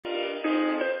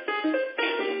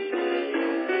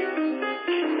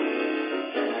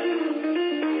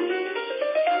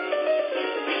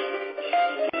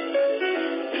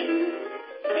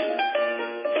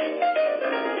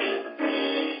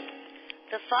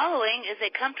following is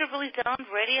a Comfortably Zoned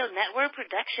Radio Network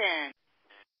production.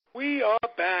 We are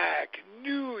back.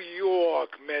 New York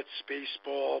Mets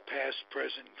baseball, past,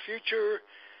 present, future.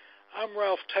 I'm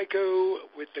Ralph Tycho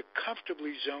with the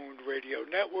Comfortably Zoned Radio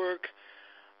Network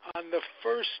on the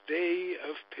first day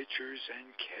of pitchers and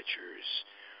catchers.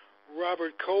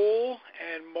 Robert Cole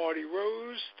and Marty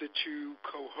Rose, the two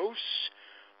co-hosts,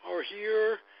 are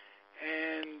here,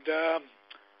 and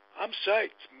I'm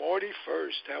psyched. Marty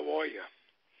first. How are you?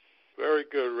 Very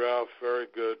good, Ralph. Very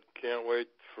good. Can't wait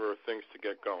for things to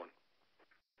get going.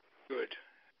 Good.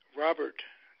 Robert,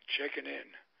 checking in.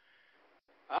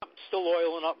 I'm still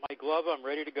oiling up my glove. I'm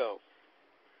ready to go.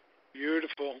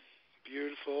 Beautiful.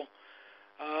 Beautiful.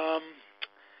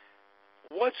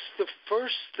 What's the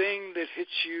first thing that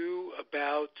hits you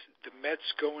about the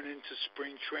Mets going into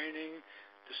spring training?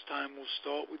 This time we'll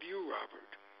start with you,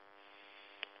 Robert.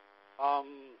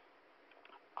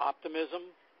 Optimism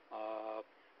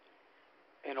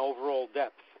and overall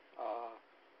depth.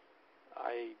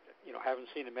 I haven't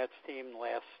seen a Mets team in the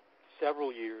last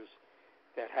several years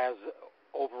that has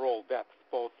overall depth,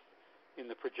 both in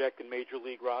the projected major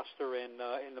league roster and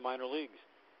in the minor leagues.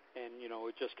 And,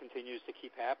 it just continues to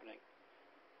keep happening.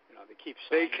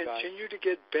 They continue to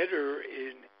get better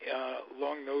in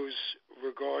along those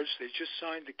regards. They just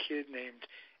signed a kid named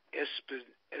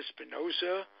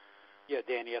Espinosa. Yeah,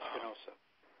 Danny Espinosa.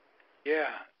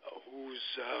 Who's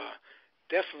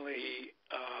definitely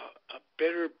a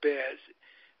better bet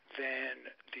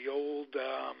than the old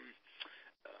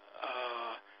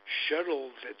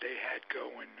shuttle that they had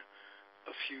going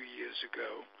a few years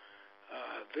ago.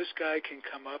 This guy can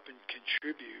come up and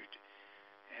contribute,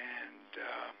 and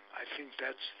I think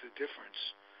that's the difference.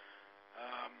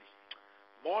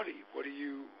 Marty,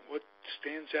 what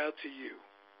stands out to you?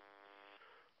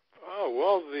 Oh,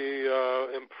 well,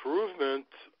 the improvement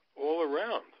all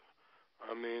around.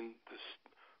 I mean,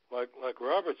 like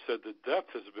Robert said, the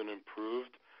depth has been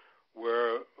improved,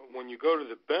 where when you go to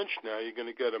the bench now, you're going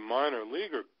to get a minor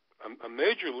leaguer, a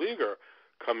major leaguer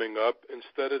coming up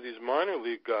instead of these minor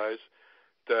league guys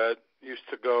that used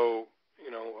to go,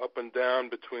 up and down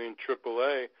between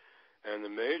AAA and the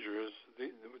majors.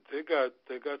 They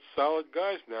got solid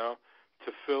guys now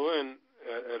to fill in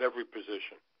at every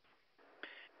position.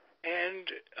 And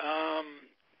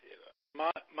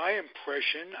my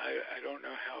impression, I don't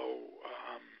know how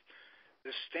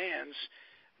this stands,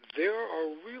 there are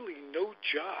really no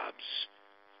jobs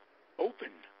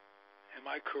open. Am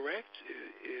I correct?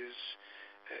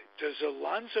 Does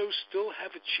Alonso still have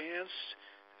a chance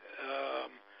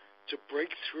to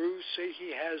break through? Say he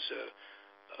has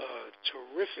a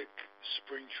terrific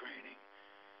spring training.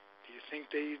 Do you think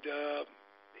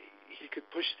he could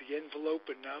push the envelope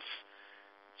enough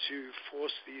to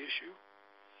force the issue?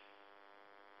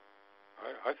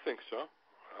 I think so.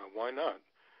 Why not?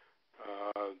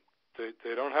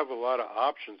 They don't have a lot of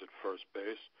options at first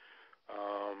base.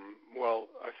 Well,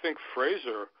 I think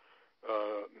Frazier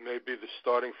may be the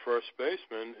starting first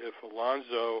baseman if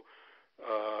Alonso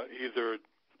either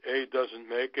A, doesn't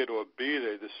make it, or B,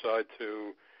 they decide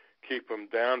to keep him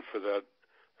down for that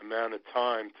amount of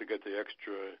time to get the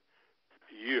extra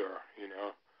year,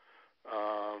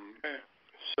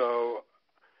 So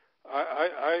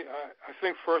I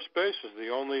think first base is the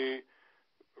only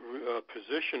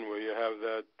position where you have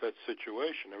that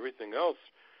situation. Everything else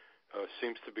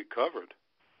seems to be covered.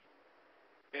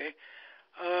 Okay.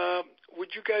 Would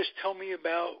you guys tell me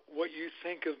about what you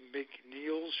think of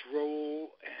McNeil's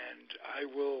role? And I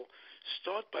will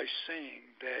start by saying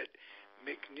that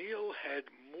McNeil had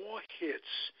more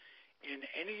hits in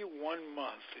any 1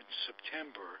 month in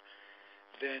September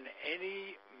than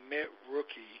any Met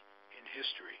rookie in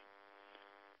history.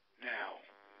 Now,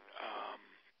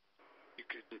 you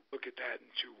could look at that in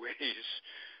two ways,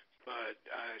 but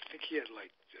I think he had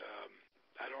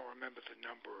I don't remember the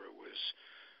number. It was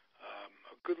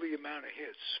a goodly amount of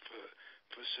hits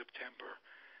for September.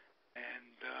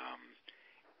 And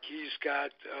he's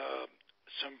got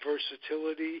some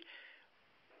versatility.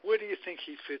 Where do you think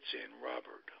he fits in,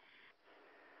 Robert?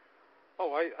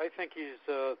 Oh, I think he's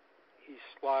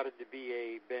slotted to be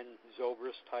a Ben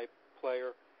Zobrist type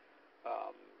player.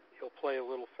 He'll play a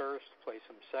little first, play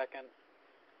some second,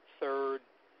 third,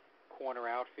 corner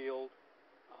outfield.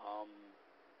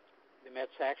 The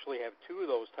Mets actually have two of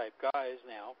those type guys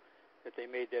now that they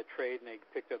made that trade and they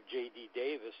picked up J.D.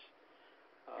 Davis.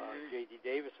 J.D.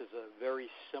 Davis is a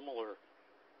very similar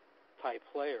type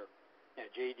player. Now,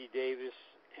 J.D. Davis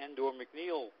and or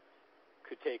McNeil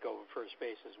could take over first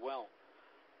base as well.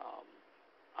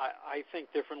 I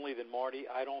think differently than Marty.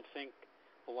 I don't think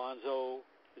Alonso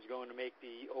is going to make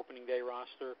the opening day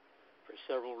roster for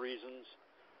several reasons.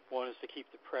 One is to keep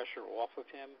the pressure off of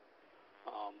him.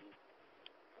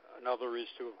 Another is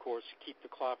to, of course, keep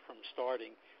the clock from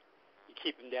starting. You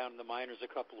keep him down in the minors a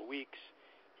couple of weeks.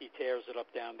 He tears it up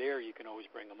down there. You can always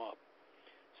bring him up.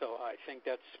 So I think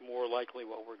that's more likely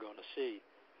what we're going to see.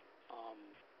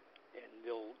 And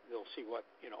they'll see what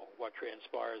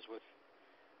transpires with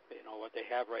what they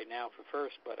have right now for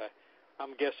first. But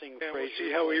I'm guessing we'll see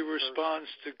how he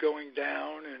responds to going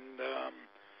down and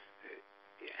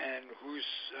who's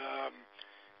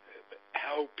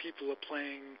how people are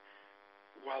playing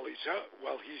while he's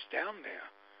down there.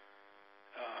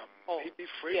 Maybe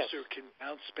Fraser can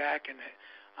bounce back, and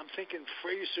I'm thinking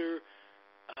Fraser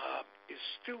is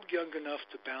still young enough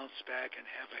to bounce back and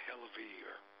have a hell of a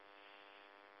year.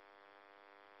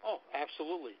 Oh,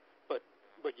 absolutely. But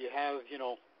you have,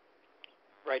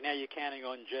 right now you're counting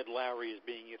on Jed Lowry as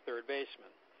being your third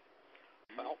baseman.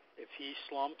 Mm-hmm. Well, if he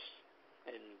slumps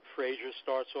and Frazier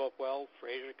starts off well,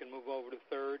 Frazier can move over to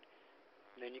third,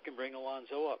 and then you can bring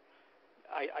Alonso up.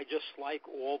 I just like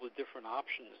all the different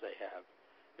options they have.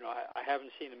 I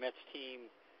haven't seen the Mets team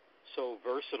so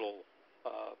versatile,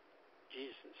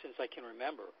 since I can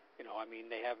remember.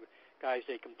 They have guys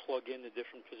they can plug into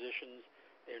different positions.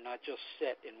 They're not just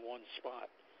set in one spot,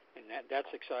 and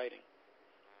that's exciting.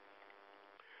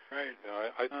 Right.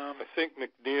 I think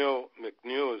McNeil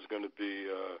is going to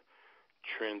be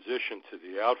transitioned to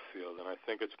the outfield, and I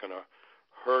think it's going to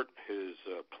hurt his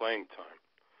playing time.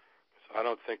 I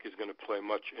don't think he's going to play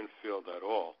much infield at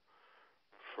all.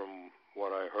 From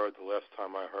what I heard the last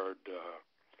time I heard the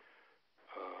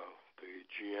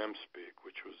GM speak,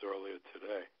 which was earlier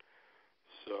today.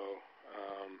 So,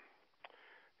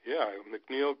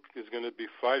 McNeil is going to be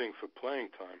fighting for playing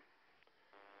time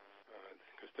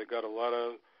because they got a lot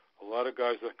of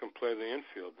guys that can play the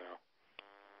infield now.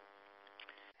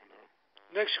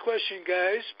 Next question,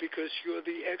 guys, because you're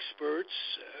the experts.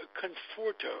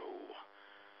 Conforto.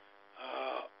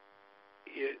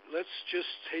 Let's just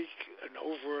take an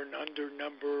over and under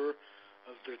number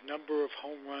of the number of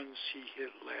home runs he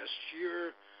hit last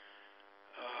year.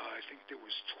 I think there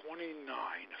was 29,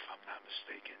 if I'm not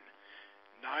mistaken,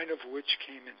 9 of which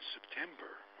came in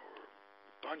September, or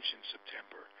a bunch in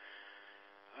September.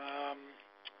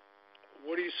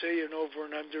 What do you say an over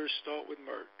and under? Start with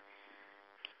Mert.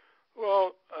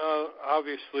 Well,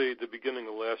 obviously, the beginning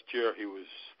of last year, he was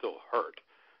still hurt.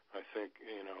 I think,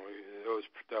 that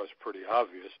was pretty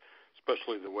obvious,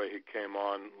 especially the way he came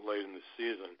on late in the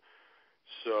season.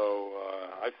 So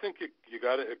I think you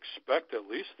got to expect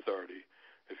at least 30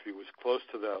 if he was close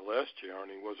to that last year and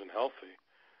he wasn't healthy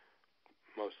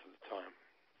most of the time.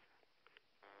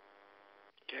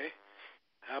 Okay.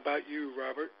 How about you,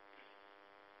 Robert?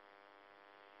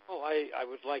 Oh, I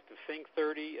would like to think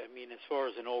 30. As far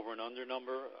as an over and under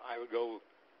number, I would go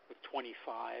with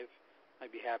 25.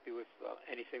 I'd be happy with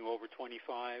anything over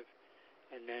 25.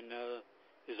 And then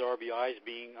his RBIs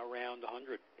being around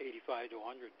 100, 85 to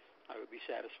 100. I would be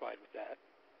satisfied with that.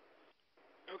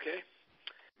 Okay.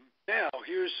 Now,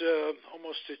 here's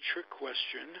almost a trick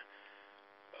question.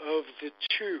 Of the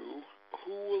two,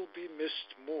 who will be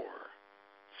missed more,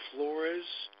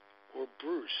 Flores or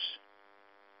Bruce?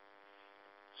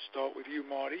 Start with you,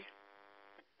 Marty.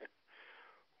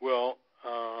 Well,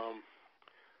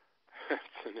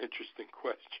 that's an interesting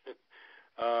question.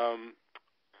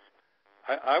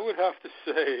 I would have to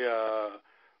say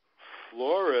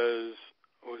Flores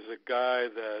was a guy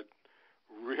that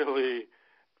really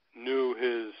knew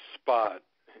his spot,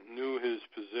 knew his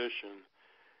position,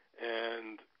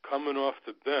 and coming off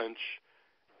the bench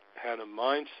had a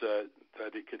mindset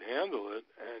that he could handle it,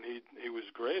 and he was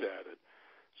great at it.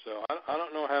 So I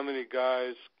don't know how many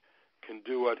guys can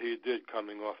do what he did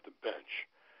coming off the bench.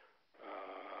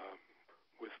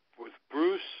 With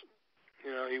Bruce,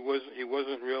 he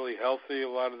wasn't really healthy a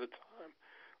lot of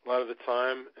the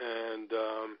time, and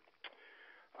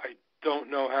I don't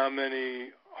know how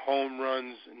many home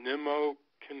runs Nimmo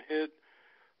can hit,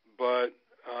 but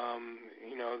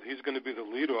he's going to be the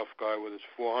leadoff guy with his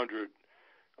 400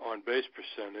 on base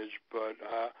percentage. But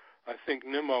I think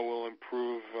Nimmo will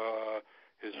improve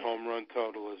his home run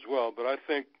total as well. But I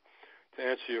think, to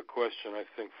answer your question, I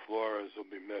think Flores will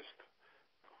be missed.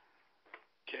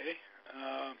 Okay.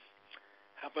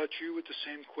 How about you with the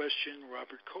same question,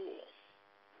 Robert Cole?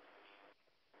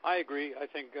 I agree. I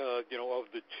think, of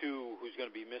the two who's going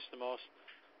to be missed the most,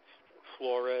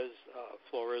 Flores.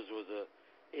 Flores was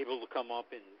able to come up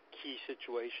in key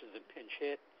situations and pinch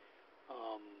hit.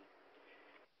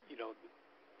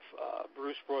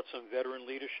 Bruce brought some veteran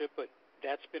leadership, but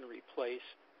that's been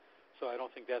replaced, so I don't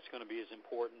think that's going to be as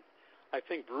important. I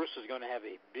think Bruce is going to have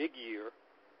a big year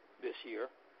this year.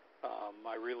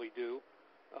 I really do.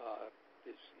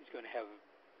 He's going to have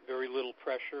very little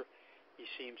pressure. He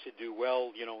seems to do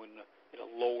well, in a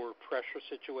lower pressure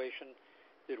situation.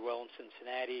 Did well in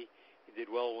Cincinnati. He did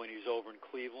well when he was over in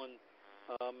Cleveland.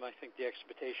 I think the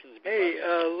expectations. Hey,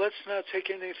 let's not take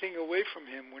anything away from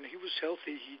him. When he was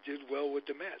healthy, he did well with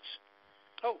the Mets.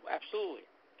 Oh, absolutely.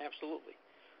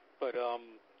 But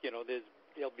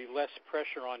there'll be less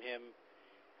pressure on him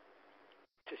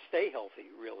to stay healthy.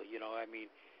 Really, he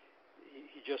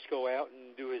just go out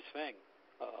and do his thing.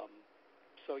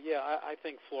 I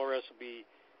think Flores will be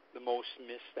the most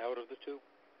missed out of the two.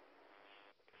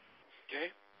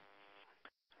 Okay.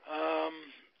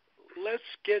 Let's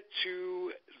get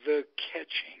to the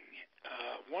catching.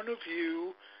 One of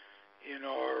you in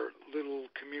our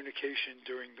little communication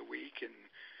during the week, and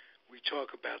we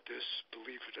talk about this,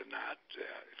 believe it or not,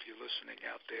 if you're listening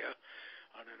out there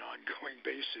on an ongoing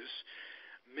basis,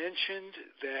 mentioned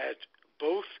that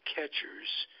both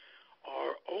catchers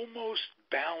are almost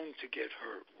bound to get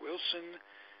hurt. Wilson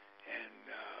and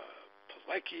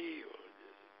Pilecki,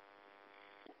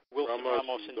 Wilson,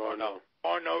 Ramos, and Darno.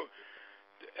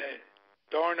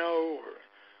 Darno.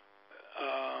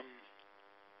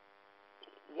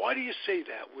 Why do you say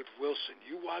that with Wilson?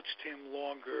 You watched him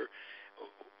longer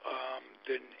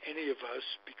than any of us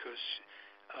because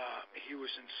he was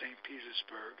in St.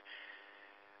 Petersburg.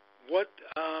 What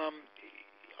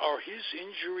are his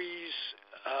injuries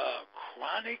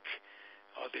chronic?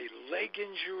 Are they leg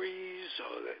injuries?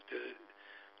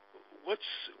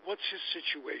 What's his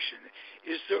situation?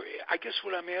 Is there? I guess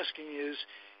what I'm asking is,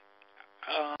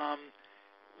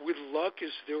 with luck,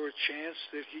 is there a chance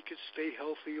that he could stay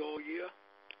healthy all year?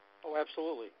 Oh,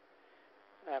 absolutely.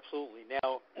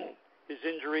 Now, his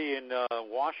injury in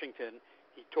Washington,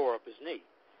 he tore up his knee,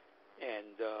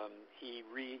 and he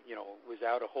was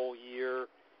out a whole year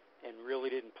and really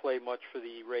didn't play much for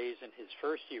the Rays in his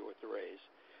first year with the Rays.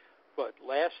 But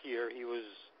last year he was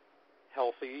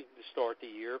healthy to start the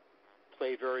year,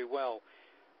 played very well.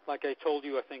 Like I told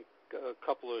you, I think a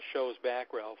couple of shows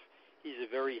back, Ralph, he's a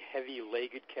very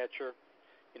heavy-legged catcher,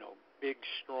 big,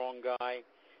 strong guy,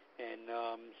 and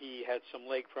he had some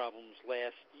leg problems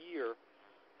last year.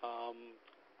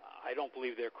 I don't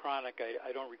believe they're chronic.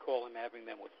 I don't recall him having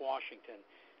them with Washington.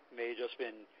 It may have just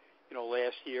been,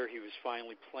 last year he was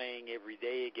finally playing every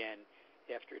day again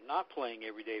after not playing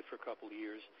every day for a couple of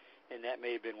years, and that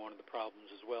may have been one of the problems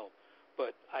as well.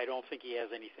 But I don't think he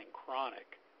has anything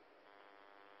chronic.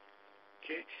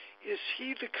 Okay. Is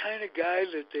he the kind of guy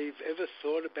that they've ever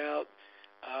thought about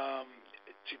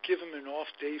to give him an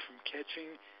off day from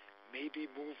catching, maybe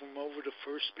move him over to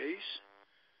first base?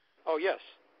 Oh, yes.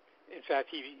 In fact,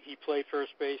 he played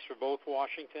first base for both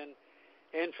Washington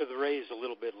and for the Rays a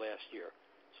little bit last year.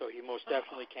 So he most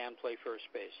definitely can play first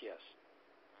base, yes.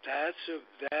 That's a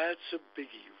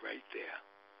biggie right there.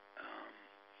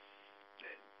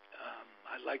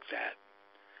 I like that.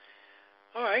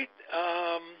 All right.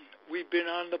 We've been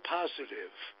on the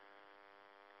positive.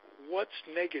 What's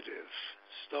negative?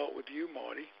 Start with you,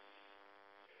 Marty.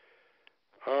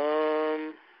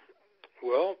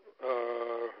 Well,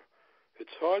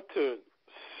 it's hard to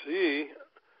see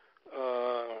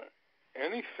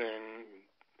anything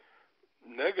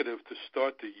negative to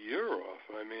start the year off.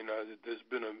 I mean, there's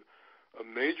been a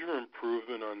major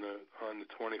improvement on the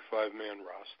 25-man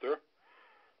roster.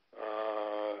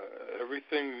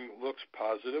 Everything looks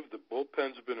positive. The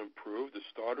bullpen's been improved. The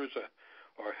starters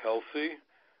are healthy.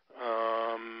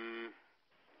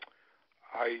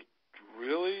 I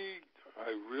really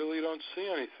don't see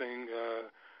anything.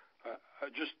 I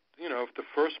just, if the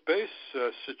first base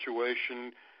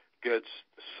situation gets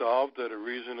solved at a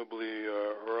reasonably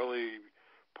early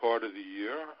part of the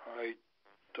year, I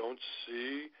don't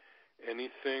see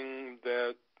anything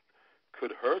that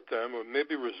could hurt them. Or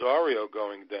maybe Rosario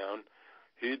going down.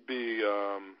 He'd be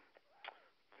the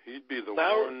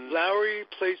one. Lowry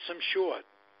played some short.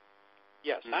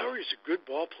 Yes, Lowry's a good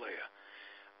ball player.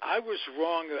 I was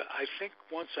wrong. I think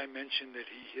once I mentioned that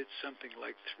he hit something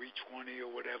like 320 or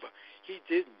whatever. He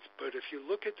didn't. But if you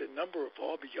look at the number of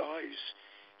RBIs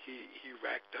he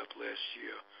racked up last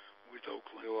year with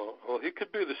Oakland. Well, he could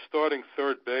be the starting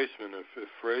third baseman if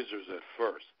Frazier's at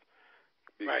first.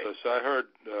 Because right. I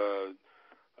heard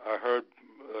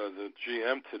the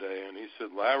GM today, and he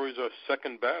said Lowry's our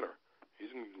second batter.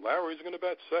 Lowry's going to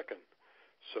bat second.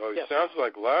 So it sounds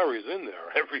like Lowry's in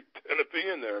there going to be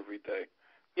in there every day.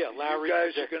 Yeah, Lowry. You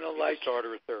guys are going to like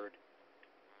starter at third.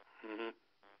 Mm-hmm.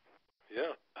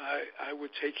 Yeah. I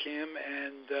would take him,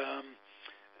 and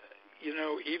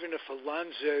even if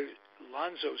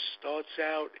Alonso starts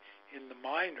out in the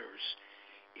minors,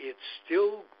 it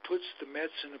still puts the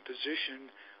Mets in a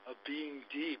position of being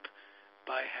deep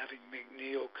by having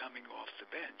McNeil coming off the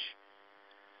bench.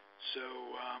 So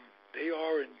they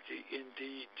are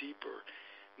indeed deeper.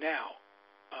 Now,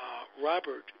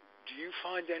 Robert, do you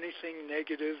find anything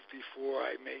negative before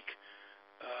I make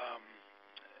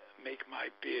my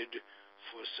bid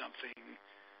for something?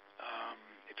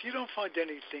 If you don't find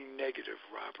anything negative,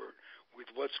 Robert, with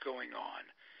what's going on,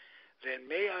 then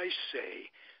may I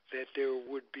say that there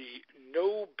would be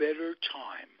no better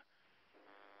time,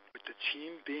 with the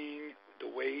team being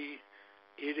the way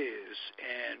it is,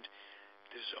 and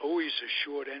there's always a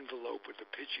short envelope with the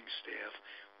pitching staff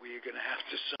where you're going to have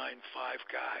to sign 5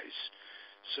 guys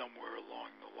somewhere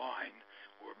along the line,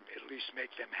 or at least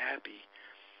make them happy.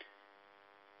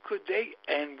 Could they,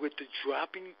 and with the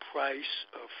dropping price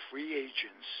of free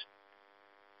agents,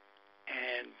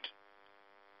 and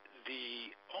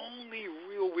the only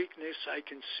real weakness I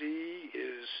can see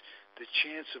is the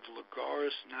chance of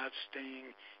Lagares not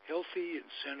staying healthy in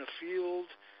center field.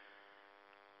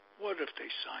 What if they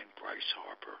signed Bryce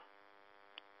Harper?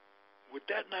 Would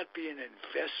that not be an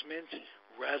investment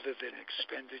rather than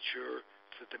expenditure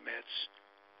for the Mets?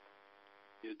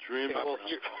 You dream Okay, well,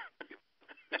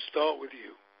 Let's start with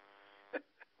you.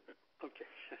 Okay.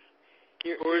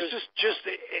 Or is this just,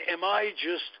 am I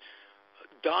just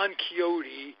Don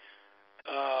Quixote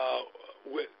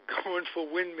going for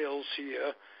windmills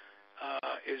here?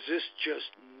 Is this just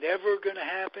never going to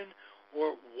happen?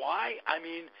 Or why? I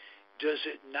mean, does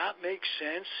it not make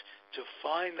sense to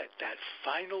find that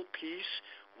final piece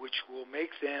which will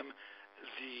make them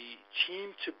the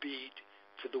team to beat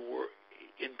for the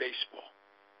in baseball?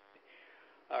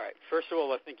 All right. First of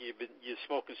all, I think you're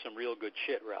smoking some real good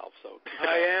shit, Ralph. So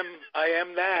I am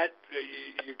that.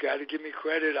 You got to give me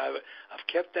credit. I've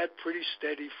kept that pretty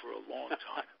steady for a long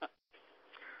time.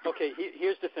 Okay.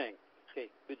 Here's the thing. Okay,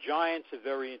 the Giants are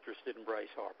very interested in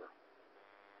Bryce Harper.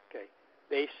 Okay,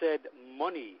 they said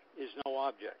money is no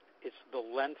object; it's the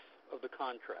length of the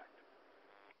contract.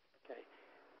 Okay,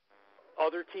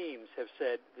 other teams have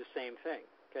said the same thing.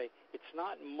 Okay, it's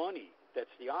not money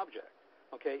that's the object.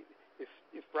 Okay.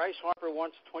 If Bryce Harper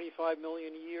wants $25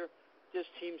 million a year, there's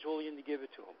teams willing to give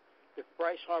it to him. If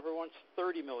Bryce Harper wants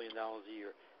 $30 million a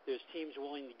year, there's teams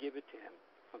willing to give it to him.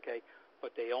 Okay,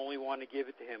 but they only want to give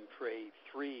it to him for a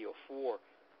 3 or 4,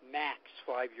 max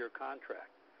 5-year contract.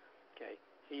 Okay,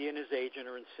 he and his agent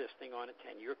are insisting on a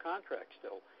 10-year contract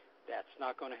still. That's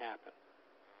not going to happen.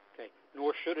 Okay,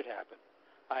 nor should it happen.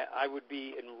 I would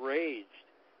be enraged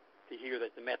to hear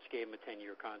that the Mets gave him a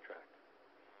 10-year contract.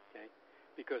 Okay,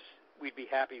 because we'd be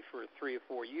happy for 3 or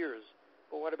 4 years,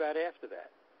 but what about after that?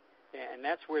 And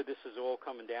that's where this is all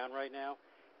coming down right now.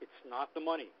 It's not the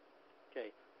money.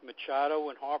 Okay, Machado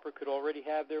and Harper could already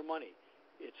have their money.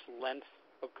 It's length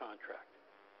of contract.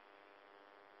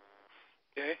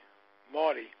 Okay,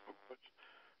 Marty.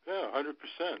 Yeah, 100%.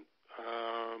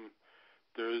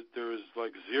 There is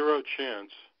like zero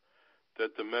chance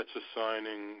that the Mets are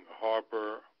signing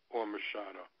Harper or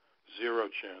Machado. Zero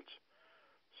chance.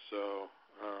 So,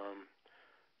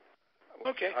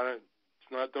 okay.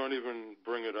 Don't even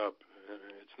bring it up.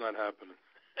 It's not happening.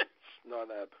 It's not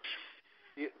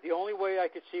happening. The only way I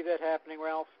could see that happening,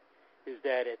 Ralph, is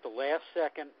that at the last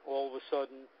second, all of a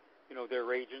sudden,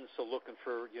 their agents are looking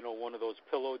for, one of those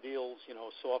pillow deals,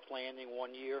 soft landing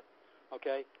 1 year.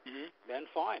 Okay? Mm-hmm. Then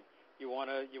fine. You want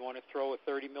to throw a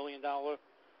 $30 million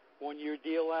 1-year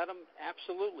deal at them?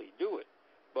 Absolutely, do it.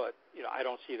 But, I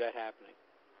don't see that happening.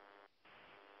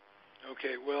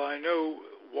 Okay, well, I know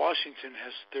Washington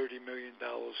has $30 million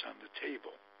on the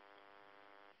table.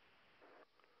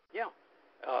 Yeah.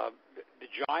 The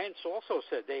Giants also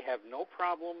said they have no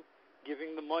problem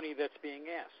giving the money that's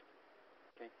being asked.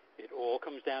 Okay? It all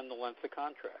comes down to the length of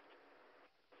contract.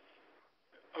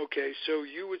 Okay, so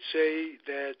you would say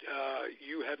that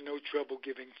you have no trouble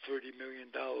giving $30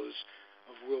 million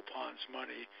of Wilpon's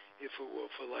money if it were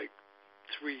for like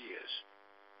 3 years?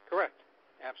 Correct.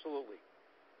 Absolutely.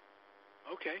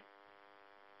 Okay.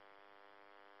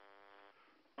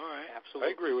 All right.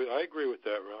 Absolutely. I agree with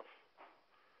that, Ralph.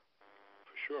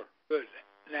 For sure. Good.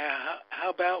 Now, how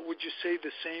about, would you say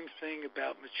the same thing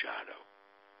about Machado?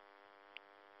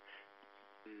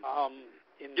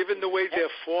 Given the way they're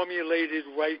formulated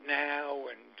right now,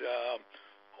 and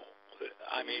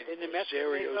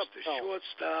Rosario's the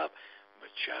shortstop,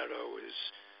 Machado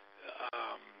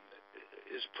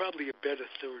is probably a better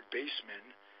third baseman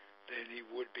than he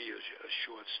would be a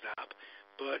shortstop,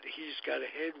 but he's got a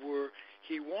head where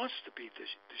he wants to be the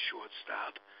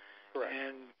shortstop. Correct.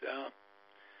 And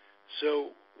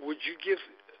so would you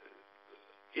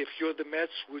if you're the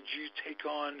Mets, would you take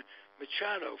on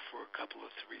Machado for a couple of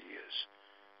 3 years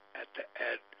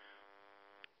at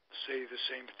say the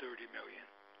same $30 million?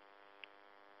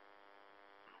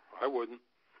 I wouldn't.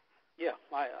 Yeah,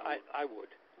 I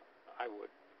would.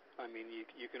 I mean,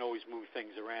 you can always move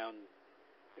things around.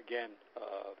 Again,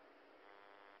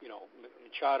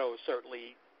 Machado is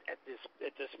certainly at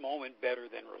this moment better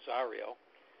than Rosario.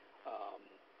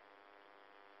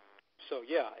 So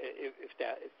yeah, if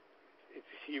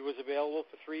he was available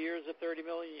for 3 years at $30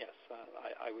 million, yes,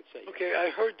 I would say. Okay, yes. I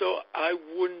heard though I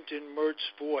wouldn't in Mert's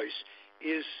voice.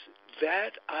 Is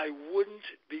that I wouldn't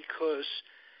because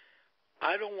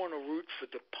I don't want to root for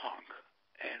the punk,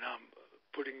 and I'm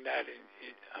putting that in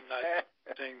I'm not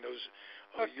saying those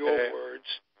are your words.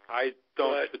 I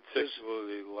don't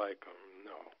particularly like him,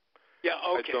 no. Yeah,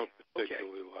 okay. I don't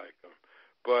particularly like him.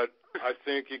 But I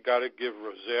think you got to give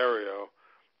Rosario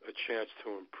a chance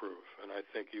to improve, and I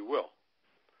think he will.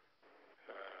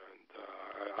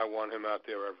 And I want him out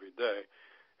there every day,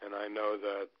 and I know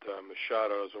that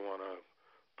Machado doesn't want to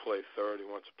play third. He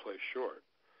wants to play short.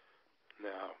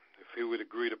 Now, if he would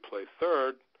agree to play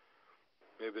third,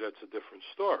 maybe that's a different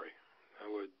story. That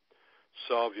would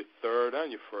solve your third and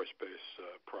your first base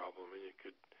problem, and you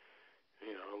could,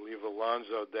 leave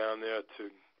Alonso down there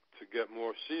to get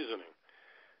more seasoning.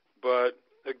 But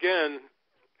again,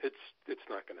 it's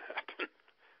not going to happen.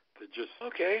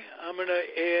 Okay, I'm going to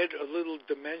add a little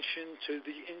dimension to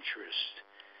the interest.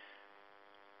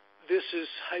 This is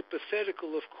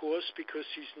hypothetical, of course, because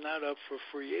he's not up for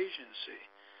free agency.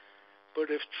 But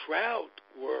if Trout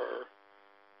were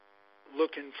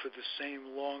looking for the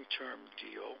same long-term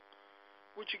deal,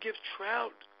 would you give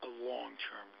Trout a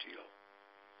long-term deal?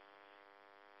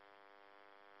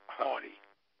 Marty.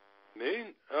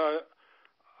 Me?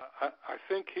 I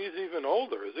think he's even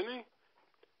older, isn't he?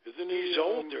 He's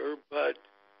older, but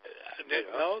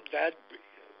that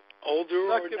older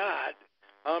or not.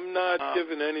 I'm not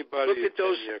giving anybody.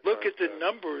 Look at the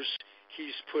numbers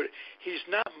he's put. He's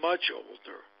not much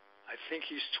older. I think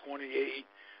he's 28,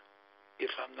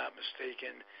 if I'm not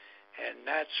mistaken, and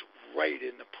that's right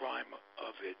in the prime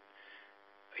of it.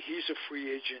 He's a free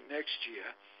agent next year.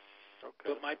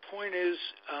 Okay. But my point is,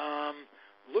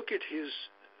 look at his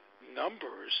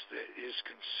numbers, his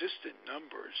consistent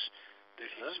numbers that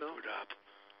he's put up.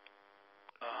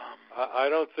 I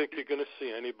don't think you're going to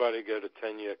see anybody get a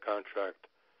 10-year contract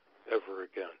ever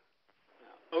again.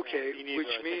 Okay,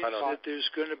 which means that there's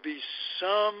going to be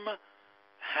some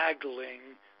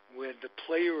haggling when the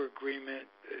player agreement,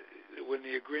 when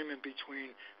the agreement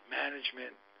between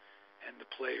management and the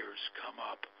players come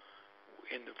up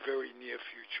in the very near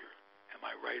future. Am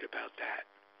I right about that?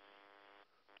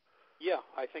 Yeah,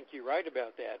 I think you're right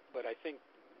about that, but I think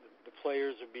the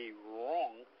players would be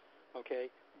wrong, okay?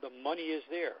 The money is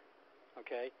there,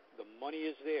 okay? The money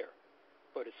is there,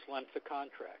 but it's length of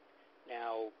contract.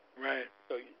 Now, right.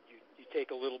 So you take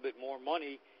a little bit more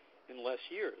money in less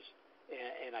years,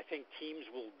 and I think teams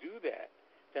will do that.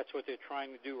 That's what they're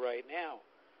trying to do right now.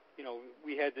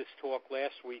 We had this talk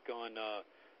last week on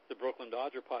the Brooklyn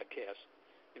Dodger podcast.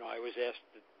 I was asked,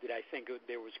 did I think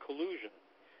there was collusion?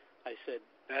 I said,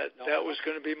 that was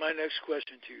going to be my next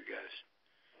question to you guys.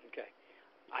 Okay.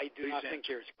 I do not think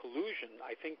there's collusion.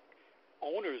 I think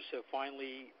owners have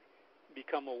finally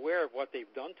become aware of what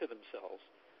they've done to themselves,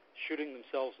 shooting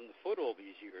themselves in the foot all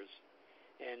these years.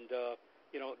 And,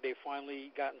 they've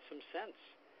finally gotten some sense.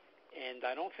 And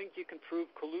I don't think you can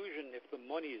prove collusion if the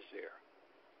money is there,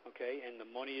 okay? And the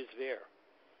money is there.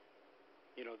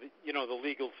 The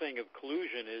legal thing of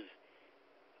collusion is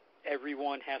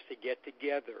everyone has to get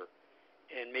together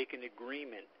and make an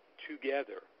agreement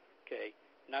together, okay?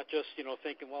 Not just,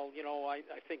 thinking, I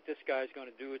think this guy's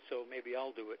going to do it, so maybe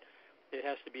I'll do it. It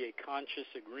has to be a conscious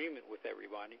agreement with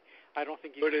everybody. I don't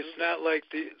think you But can it's not like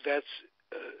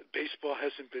baseball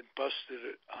hasn't been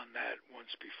busted on that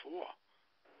once before.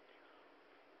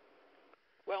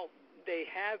 Well, they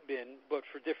have been, but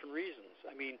for different reasons.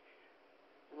 I mean,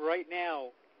 right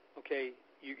now, okay,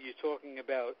 you're talking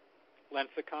about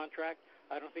length of contract.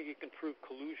 I don't think you can prove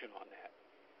collusion on that.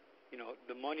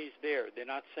 The money's there. They're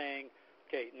not saying,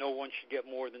 okay, no one should get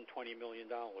more than $20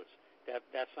 million.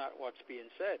 That's not what's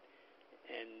being said.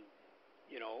 And,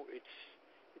 it's,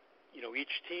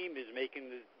 each team is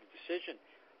making the decision.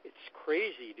 It's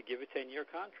crazy to give a 10-year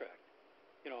contract.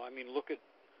 Look at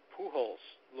Pujols.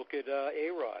 Look at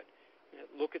A-Rod.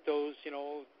 Look at those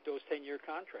 10-year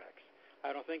contracts.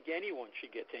 I don't think anyone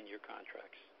should get 10-year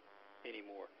contracts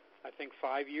anymore. I think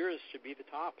 5 years should be the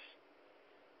tops.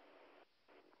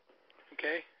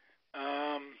 Okay.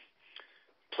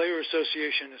 Player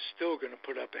Association is still going to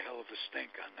put up a hell of a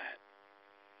stink on that.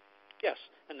 Yes,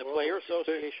 and the Player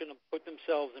Association will put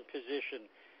themselves in position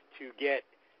to get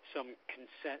some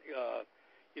consent,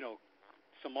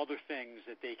 some other things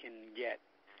that they can get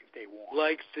if they want.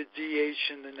 Like the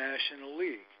DH in the National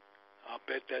League. I'll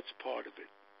bet that's part of it.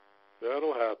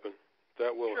 That'll happen.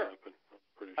 That will Sure. happen.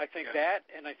 I think that,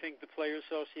 and I think the Players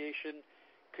Association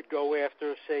could go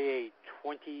after, say, a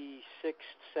 26,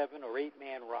 7, or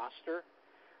 8-man roster,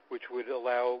 which would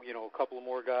allow, a couple of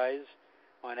more guys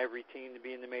on every team to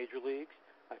be in the major leagues.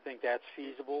 I think that's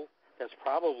feasible. That's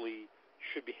probably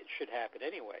should happen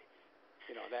anyway.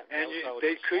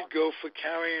 They could go for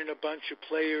carrying a bunch of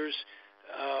players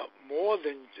more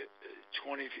than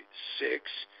 26,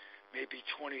 maybe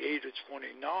 28 or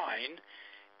 29,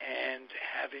 and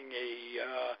having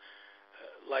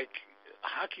like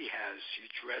hockey has, you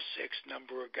dress X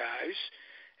number of guys,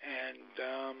 and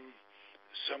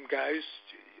some guys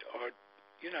are,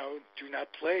 did not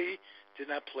play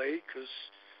because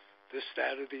this,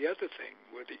 that, or the other thing.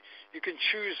 You can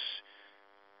choose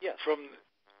from.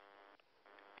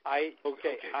 I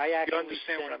actually you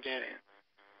understand what I'm saying?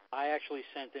 I actually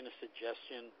sent in a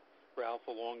suggestion, Ralph,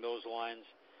 along those lines.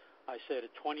 I said a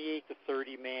 28 to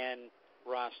 30 man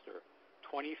roster,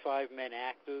 25 men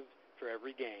active for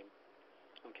every game.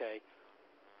 Okay,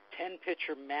 10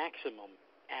 pitcher maximum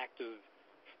active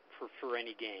for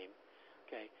any game.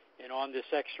 Okay, and on this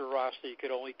extra roster, you could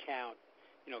only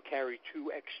carry 2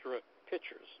 extra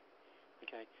pitchers.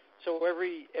 Okay, so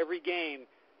every game,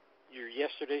 your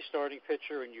yesterday's starting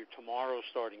pitcher and your tomorrow's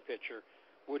starting pitcher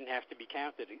wouldn't have to be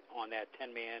counted on that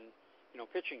 10-man,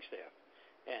 pitching staff.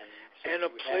 And a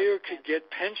player could get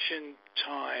pension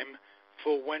time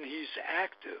for when he's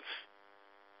active.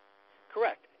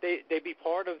 Correct. They'd be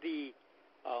part of the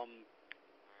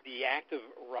active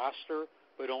roster,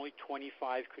 but only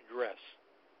 25 could dress.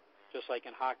 Just like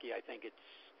in hockey, I think it's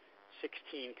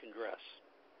 16 can dress.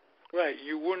 Right.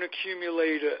 You wouldn't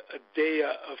accumulate a day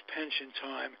of pension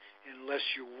time unless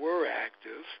you were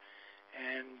active,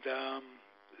 and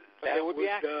that would be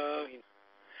active.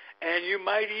 And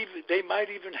they might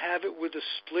even have it with a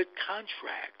split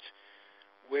contract,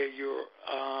 where you've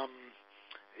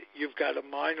got a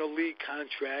minor league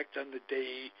contract on the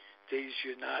days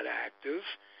you're not active,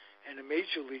 and a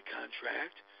major league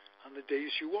contract on the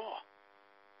days you are.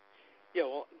 Yeah,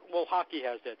 well, hockey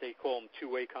has that. They call them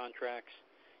two-way contracts.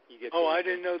 You get. I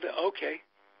didn't know that. Okay,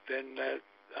 then that.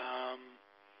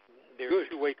 They're good.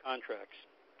 Two-way contracts.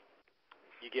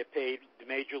 You get paid the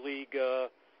major league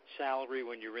salary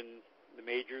when you're in the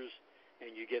majors,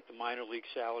 and you get the minor league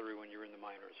salary when you're in the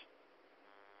minors.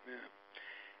 Yeah.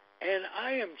 And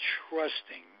I am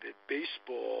trusting that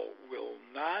baseball will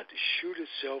not shoot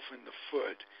itself in the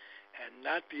foot and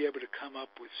not be able to come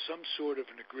up with some sort of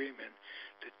an agreement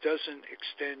that doesn't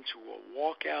extend to a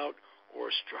walkout or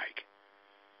a strike.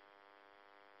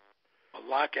 A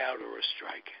lockout or a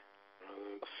strike.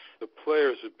 The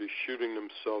players would be shooting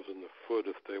themselves in the foot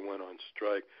if they went on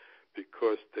strike,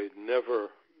 because they'd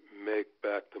never make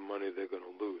back the money they're going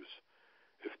to lose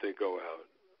if they go out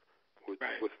with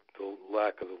the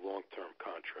lack of the long-term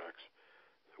contracts.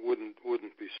 It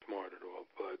wouldn't be smart at all.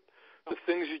 But the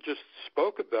things you just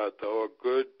spoke about, though, are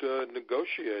good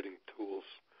negotiating tools.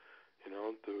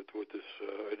 With this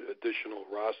additional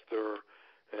roster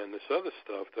and this other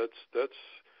stuff, that's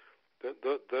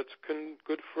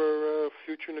good for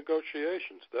future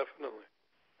negotiations, definitely.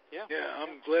 Yeah. Yeah,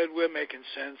 I'm glad we're making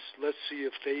sense. Let's see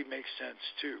if they make sense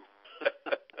too.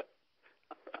 Right.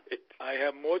 I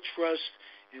have more trust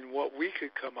in what we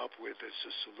could come up with as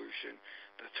a solution,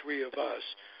 the three of us,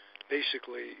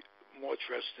 basically more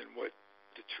trust in what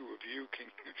the two of you can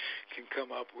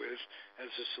come up with as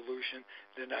a solution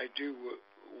than I do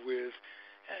with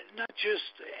not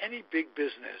just any big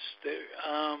business.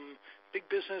 Big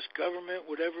business, government,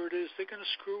 whatever it is, they're going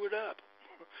to screw it up.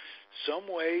 Some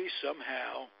way,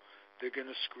 somehow, they're going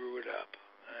to screw it up.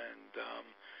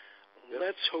 And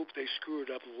let's hope they screw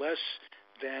it up less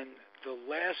than the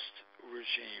last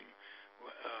regime,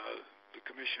 the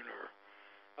commissioner.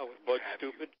 Oh, Bud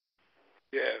Stupid?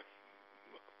 Yeah,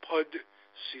 Pud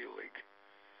Selig.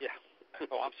 Yeah.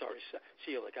 Oh, I'm sorry,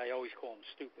 Selig. I always call him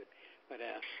Stupid. But,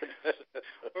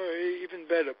 or even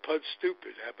better, Pud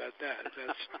Stupid. How about that?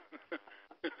 That's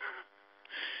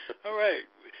all right.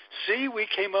 See, we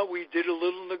did a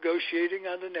little negotiating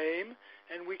on the name,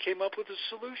 and we came up with a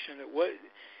solution.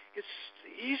 It's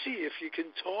easy if you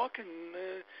can talk and,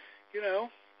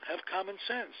 have common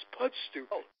sense. Pud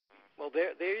Stupid. Oh, well,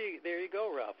 there you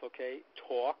go, Ralph. Okay,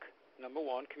 talk. Number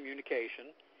one,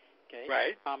 communication. Okay,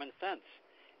 right. Common sense.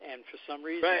 And for some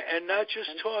reason... Right, and not just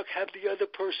talk, have the other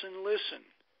person listen.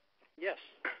 Yes.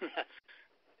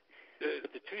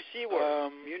 The two C words,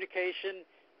 communication,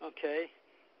 okay,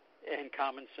 and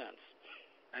common sense.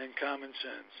 And common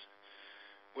sense.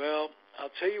 Well,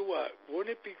 I'll tell you what. Wouldn't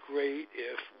it be great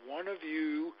if one of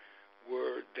you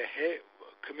were the head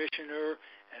commissioner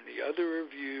and the other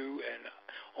of you, and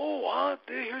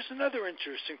here's another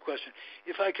interesting question.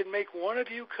 If I could make one of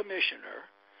you commissioner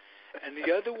and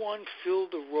the other one fill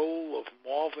the role of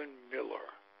Marvin Miller,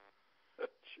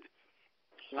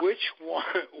 which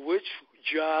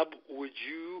job would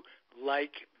you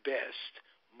like best,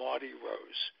 Marty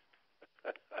Rose?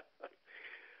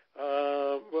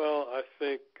 Well, I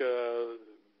think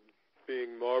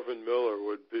being Marvin Miller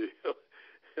would be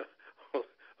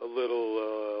a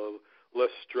little less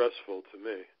stressful to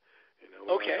me.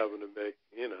 Okay. Having to make,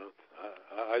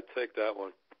 I'd take that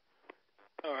one.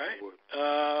 All right.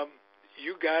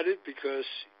 You got it because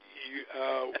you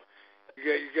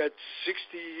got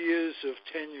 60 years of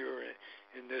tenure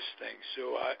in this thing.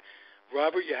 So,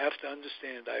 Robert, you have to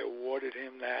understand, I awarded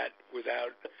him that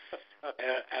without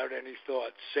out any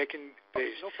thought. Second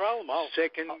base. No problem.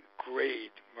 Second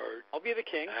grade, Mert. I'll be the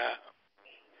king.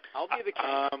 I'll be the king.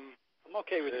 I'm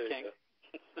okay with the king.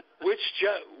 Which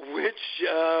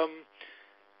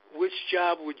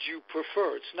job would you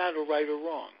prefer? It's not a right or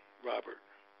wrong, Robert.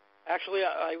 Actually,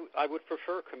 I would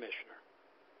prefer commissioner.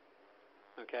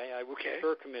 Okay, I would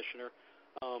prefer commissioner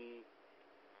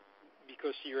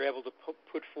because you're able to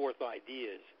put forth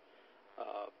ideas.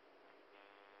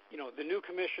 The new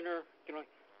commissioner,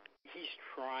 he's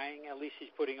trying. At least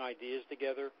he's putting ideas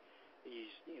together.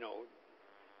 He's,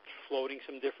 floating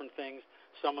some different things.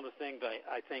 Some of the things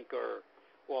I think are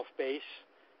off base,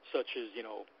 such as,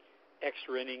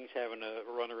 extra innings, having a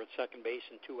runner at second base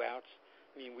and 2 outs.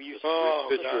 I mean, we used to... Oh,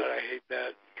 God, I hate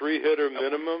that. 3-hitter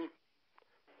minimum?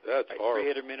 That's horrible.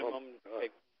 3-hitter minimum.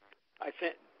 I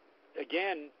think,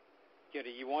 again,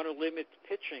 you want to limit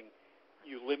pitching.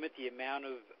 You limit the amount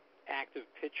of active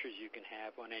pitchers you can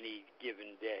have on any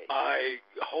given day. I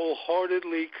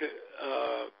wholeheartedly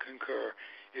concur.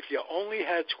 If you only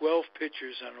had 12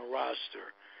 pitchers on a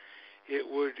roster, it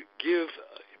would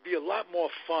be a lot more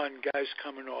fun, guys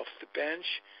coming off the bench,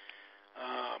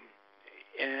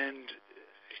 and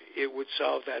it would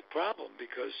solve that problem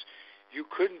because you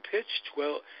couldn't pitch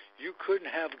 12. You couldn't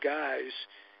have guys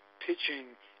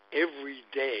pitching every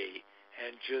day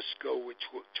and just go with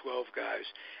 12 guys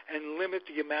and limit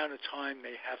the amount of time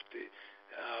they have to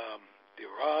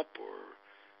they're up, or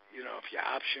if you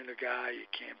option a guy, you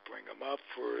can't bring him up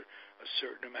for a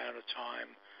certain amount of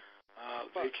time.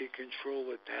 They can control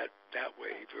it that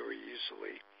way very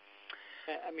easily.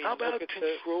 How about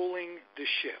controlling the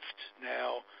shift?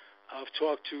 Now, I've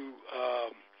talked to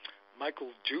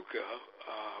Michael Duca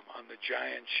on the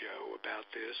Giant Show about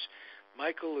this.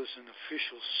 Michael is an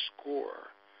official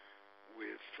scorer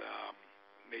with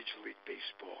Major League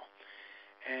Baseball,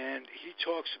 and he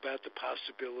talks about the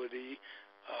possibility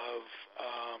of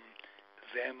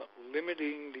them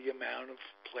limiting the amount of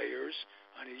players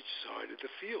on each side of the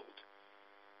field.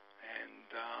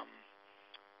 And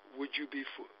would you be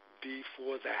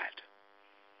for that,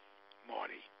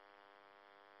 Marty?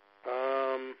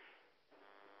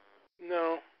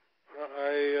 No.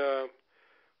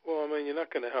 You're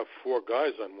not going to have 4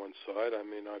 guys on one side. I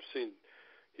mean,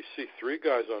 you see 3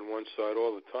 guys on one side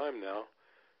all the time now.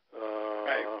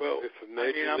 Right. Well,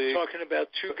 I'm talking about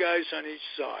 2 guys on each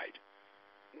side.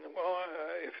 Well,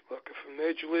 if a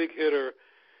major league hitter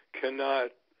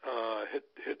cannot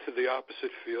hit to the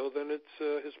opposite field, then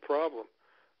it's his problem.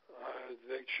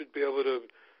 They should be able to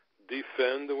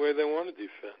defend the way they want to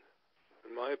defend,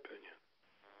 in my opinion.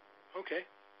 Okay.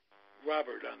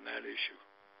 Robert, on that issue.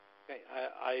 Okay,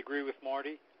 I agree with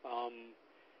Marty.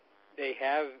 They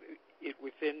have it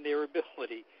within their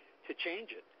ability to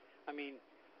change it. I mean,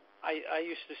 I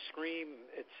used to scream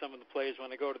at some of the players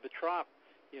when I go to the Trop,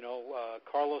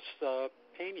 Carlos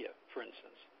Pena, for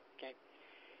instance. Okay,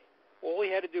 all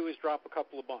he had to do was drop a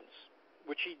couple of bunts,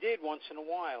 which he did once in a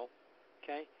while.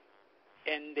 Okay,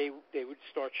 and they would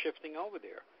start shifting over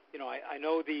there. I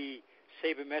know the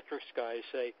sabermetrics guys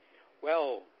say,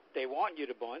 well, they want you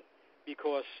to bunt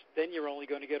because then you're only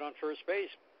going to get on first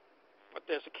base. But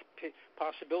there's a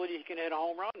possibility he can hit a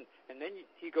home run, and then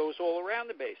he goes all around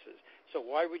the bases. So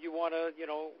why would you want to,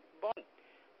 bunt?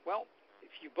 Well,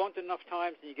 if you bunt enough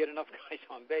times and you get enough guys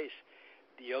on base,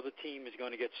 the other team is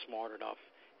going to get smart enough,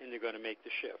 and they're going to make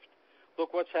the shift.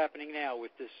 Look what's happening now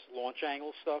with this launch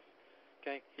angle stuff.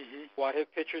 Okay, What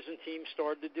have pitchers and teams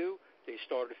started to do? They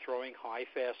started throwing high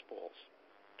fastballs.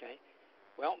 Okay,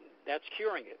 well, that's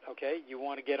curing it. Okay, you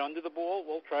want to get under the ball?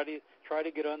 Well, try to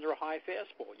get under a high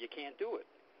fastball. You can't do it.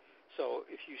 So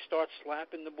if you start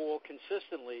slapping the ball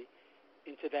consistently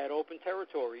into that open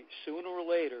territory, sooner or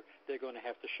later they're going to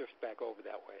have to shift back over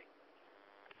that way.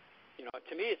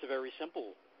 To me, it's a very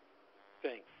simple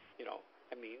thing.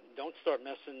 I mean, don't start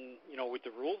messing, with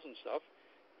the rules and stuff.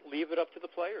 Leave it up to the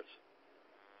players.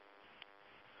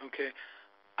 Okay.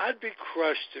 I'd be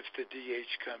crushed if the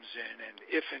DH comes in, and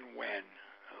if and when,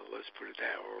 let's put it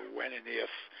that, or when and if.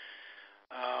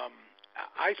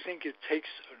 I think it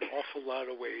takes an awful lot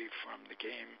away from the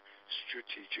game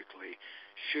strategically.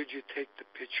 Should you take the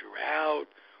pitcher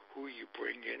out? Who you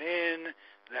bringing in?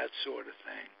 That sort of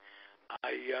thing.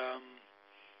 I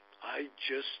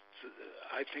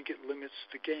think it limits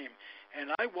the game.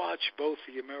 And I watch both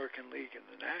the American League and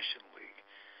the National League.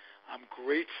 I'm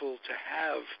grateful to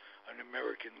have an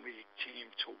American League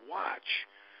team to watch.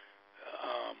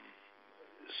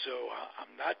 So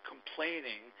I'm not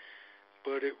complaining,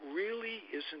 but it really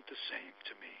isn't the same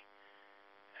to me.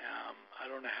 I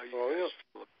don't know how you guys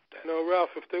feel about that. No,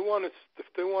 Ralph, if they want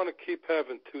to keep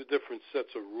having two different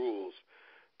sets of rules,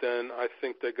 then I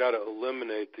think they got to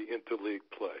eliminate the interleague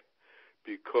play,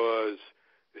 because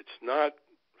it's not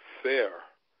fair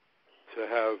to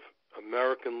have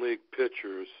American League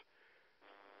pitchers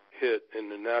hit in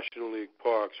the National League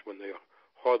parks when they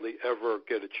hardly ever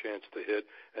get a chance to hit,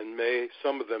 and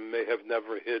some of them may have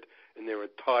never hit in their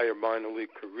entire minor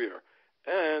league career.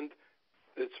 And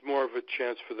it's more of a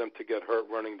chance for them to get hurt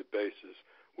running the bases,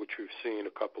 which we've seen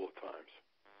a couple of times.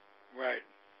 Right.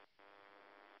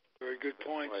 Very good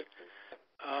point. Right.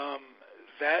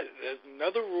 That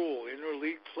another rule,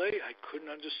 interleague play, I couldn't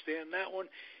understand that one.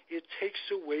 It takes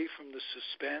away from the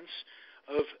suspense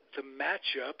of the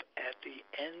matchup at the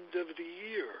end of the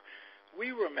year. We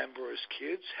remember as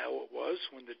kids how it was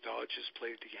when the Dodgers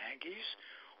played the Yankees,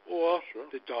 or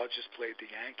the Dodgers played the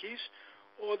Yankees,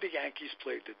 or the Yankees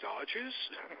played the Dodgers.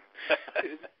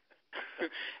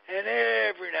 And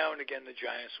every now and again the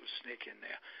Giants would sneak in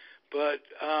there. But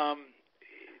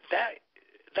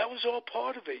that was all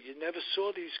part of it. You never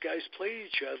saw these guys play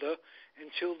each other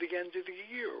until the end of the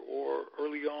year or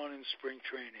early on in spring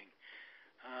training.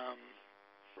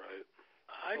 Right.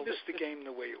 I miss the game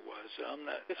the way it was.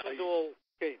 This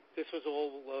was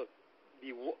all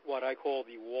what I call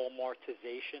the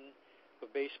Walmartization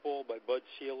of baseball by Bud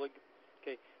Selig.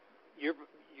 Okay,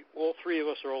 all three of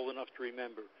us are old enough to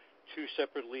remember 2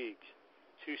 separate leagues,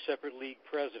 2 separate league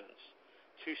presidents,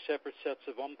 2 separate sets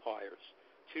of umpires,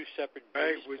 2 separate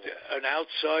baseballs. Right, with an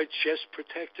outside chest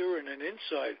protector and an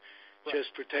inside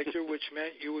chest protector, which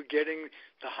meant you were getting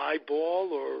the high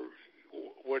ball or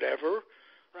whatever.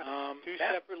 Right. 2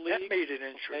 separate leagues. That made it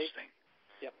interesting.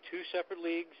 Okay. Yep, 2 separate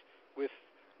leagues with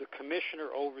the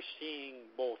commissioner overseeing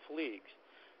both leagues.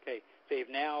 Okay, they've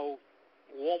now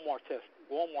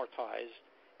Walmartized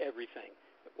everything.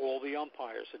 All the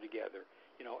umpires are together.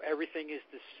 Everything is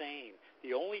the same.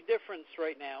 The only difference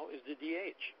right now is the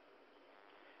DH.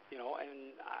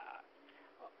 And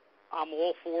I'm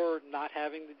all for not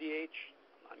having the DH.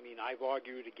 I mean, I've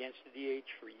argued against the DH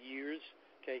for years.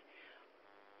 Okay,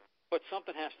 but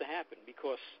something has to happen,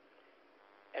 because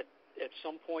at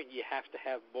some point you have to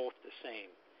have both the same.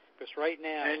 Because right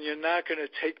now, and you're not going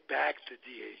to take back the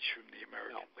DH from the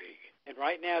American League. And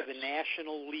right now, the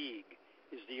National League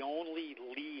is the only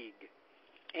league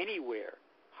anywhere,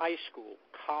 high school,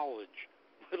 college,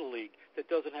 little league, that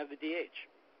doesn't have the DH.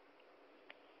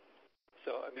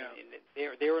 So, I mean,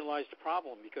 therein lies the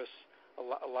problem, because a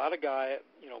lot of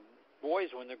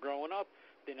boys, when they're growing up,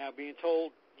 they're now being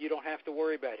told, you don't have to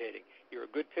worry about hitting. You're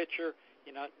a good pitcher.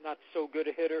 You're not so good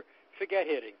a hitter. Forget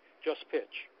hitting. Just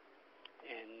pitch.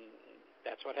 And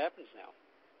that's what happens now.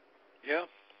 Yeah.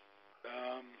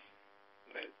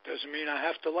 That doesn't mean I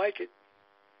have to like it.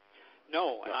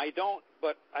 No, and I don't,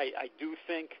 but I do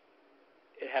think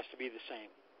it has to be the same.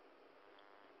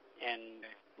 And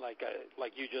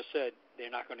like you just said, they're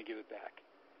not going to give it back.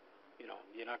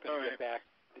 You're not going to get back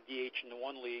the DH in the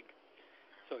one league,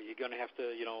 so you're going to have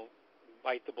to,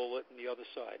 bite the bullet in the other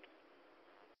side.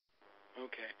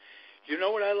 Okay. You know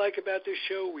what I like about this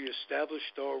show? We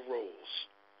established our roles.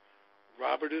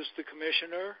 Robert is the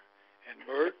commissioner, and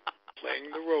Mert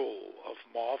playing the role of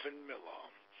Marvin Miller.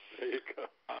 There you go.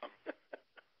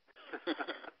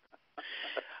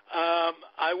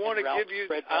 I want to give you.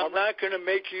 I'm not going to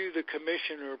make you the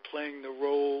commissioner playing the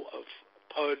role of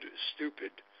Pud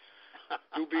Stupid.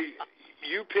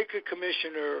 You pick a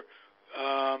commissioner.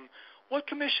 What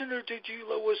commissioner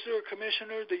was there a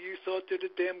commissioner that you thought did a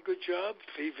damn good job?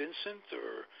 Fay Vincent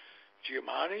or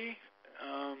Giamatti?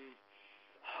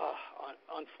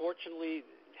 Unfortunately,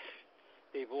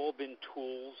 they've all been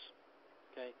tools.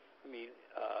 Okay, I mean,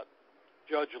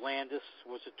 Judge Landis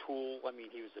was a tool. I mean,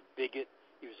 he was a bigot.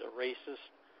 He was a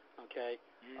racist. Okay,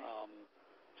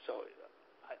 so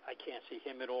I can't see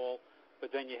him at all.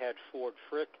 But then you had Ford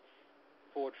Frick.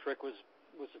 Ford Frick was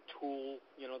was a tool.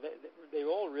 They've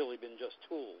all really been just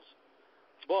tools,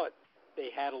 but they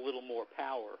had a little more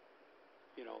power,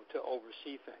 to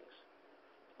oversee things.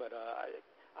 But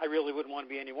I really wouldn't want to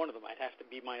be any one of them. I'd have to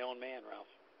be my own man, Ralph.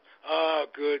 Oh,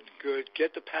 good.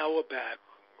 Get the power back,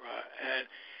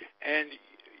 and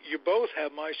you both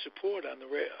have my support on the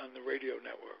radio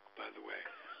network, by the way.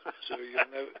 So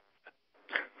you'll never.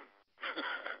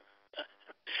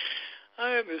 I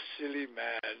am a silly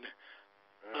man.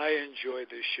 I enjoy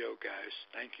this show, guys.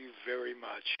 Thank you very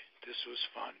much. This was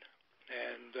fun.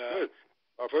 And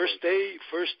first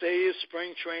day is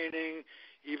spring training,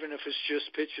 even if it's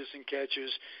just pitches and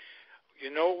catches.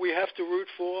 You know what we have to root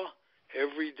for?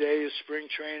 Every day is spring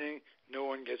training. No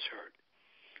one gets hurt.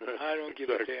 I don't give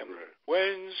a damn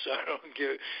wins. I don't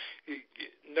give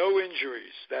no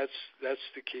injuries. That's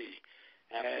the key.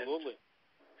 Absolutely. And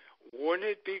wouldn't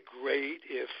it be great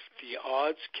if the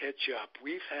odds catch up?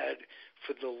 We've had,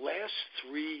 for the last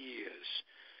 3 years,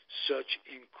 such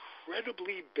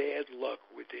incredibly bad luck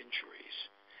with injuries.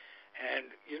 And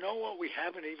you know what we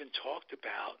haven't even talked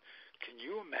about? Can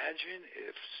you imagine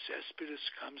if Cespedes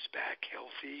comes back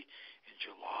healthy in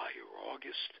July or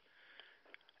August?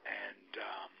 And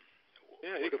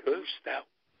he what a could. boost that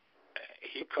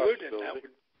he could, and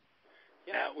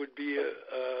that would be a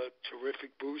terrific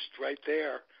boost right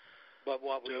there. But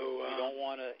what we don't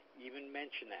want to even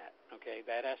mention that, okay?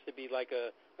 That has to be like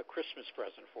a Christmas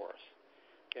present for us.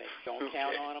 Okay? Don't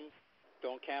count on them.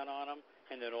 Don't count on them.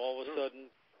 And then all of a sudden,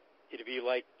 it'd be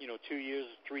like, 2 years,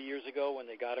 3 years ago when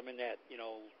they got him in that,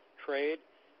 trade.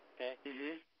 Okay?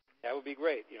 Mm-hmm. That would be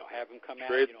great. Have him come out.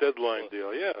 Trade deadline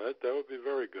deal. Yeah, that would be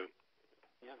very good.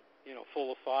 Yeah.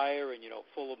 Full of fire and,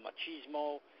 full of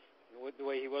machismo, the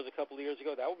way he was a couple of years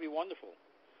ago. That would be wonderful.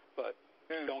 But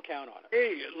don't count on it.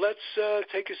 Hey, let's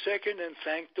take a second and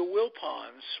thank the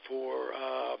Wilpons for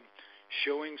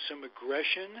showing some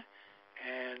aggression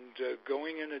and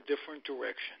going in a different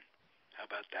direction. How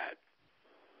about that?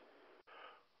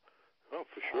 Oh,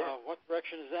 for sure. What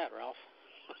direction is that, Ralph?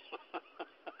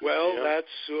 Well,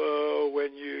 that's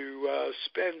when you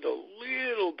spend a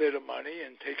little bit of money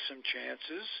and take some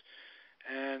chances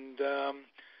and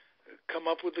come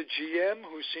up with a GM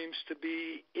who seems to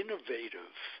be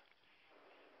innovative.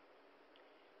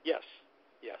 Yes.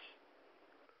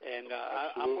 And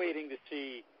I'm waiting to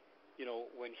see,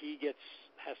 when he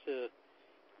has to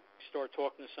start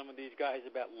talking to some of these guys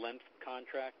about length of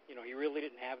contract. He really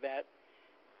didn't have that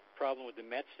problem with the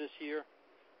Mets this year,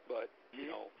 but,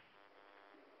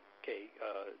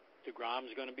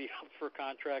 DeGrom's going to be up for a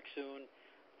contract soon.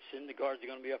 Syndergaard's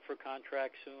going to be up for a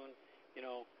contract soon.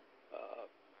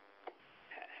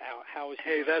 How is he?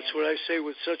 Hey, that's what I say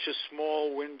with such a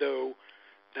small window.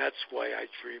 That's why I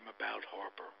dream about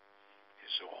Harper,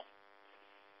 is all.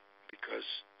 Because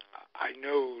I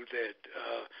know that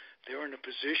they're in a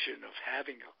position of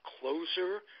having a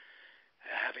closer,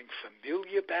 having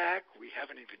Familia back. We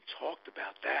haven't even talked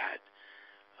about that.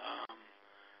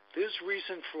 There's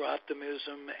reason for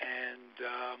optimism, and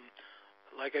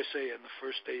like I say, on the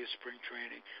first day of spring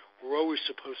training, we're always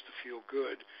supposed to feel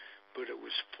good, but it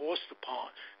was forced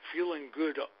upon. Feeling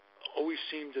good always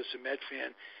seemed, as a Met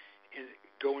fan,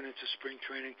 going into spring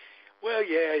training, well,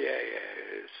 yeah,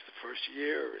 it's the first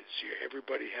year.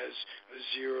 Everybody has a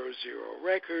 0-0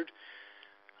 record.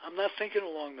 I'm not thinking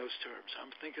along those terms.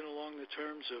 I'm thinking along the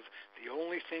terms of the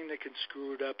only thing that can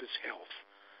screw it up is health,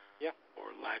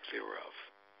 or lack thereof.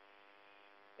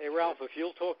 Hey, Ralph, if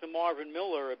you'll talk to Marvin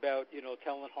Miller about,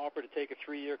 telling Harper to take a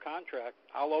 3-year contract,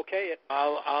 I'll okay it.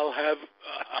 I'll have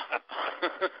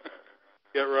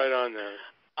get right on that.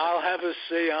 I'll have a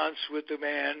seance with the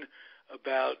man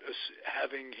about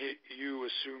having you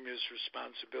assume his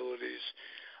responsibilities.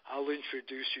 I'll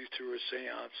introduce you through a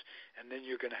seance, and then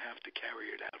you're going to have to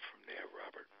carry it out from there,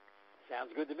 Robert.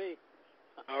 Sounds good to me.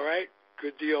 All right?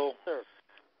 Good deal. Sure.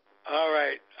 All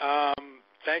right.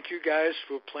 Thank you guys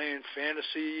for playing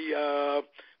fantasy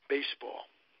baseball.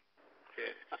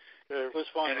 It was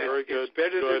fun. Very good. It's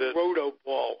better than roto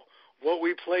ball. What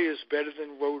we play is better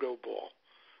than roto ball.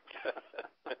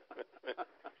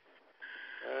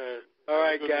 All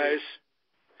right, guys.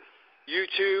 You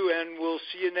too, and we'll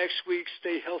see you next week.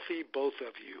 Stay healthy, both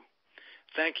of you.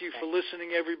 Thank you for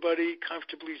listening, everybody.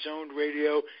 Comfortably Zoned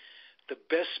Radio, the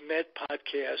best Met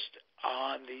podcast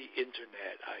on the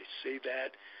Internet. I say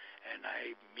that, and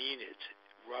I mean it.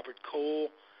 Robert Cole,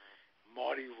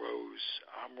 Marty Rose.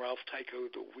 I'm Ralph Tycho,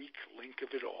 the weak link of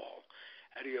it all.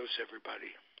 Adios,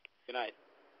 everybody. Good night.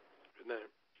 Good night.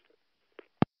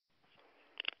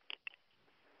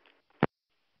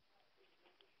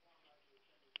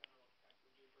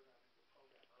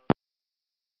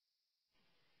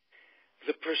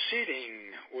 The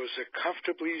proceeding was a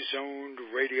Comfortably Zoned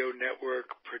Radio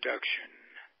Network production.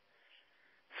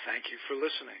 Thank you for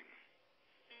listening.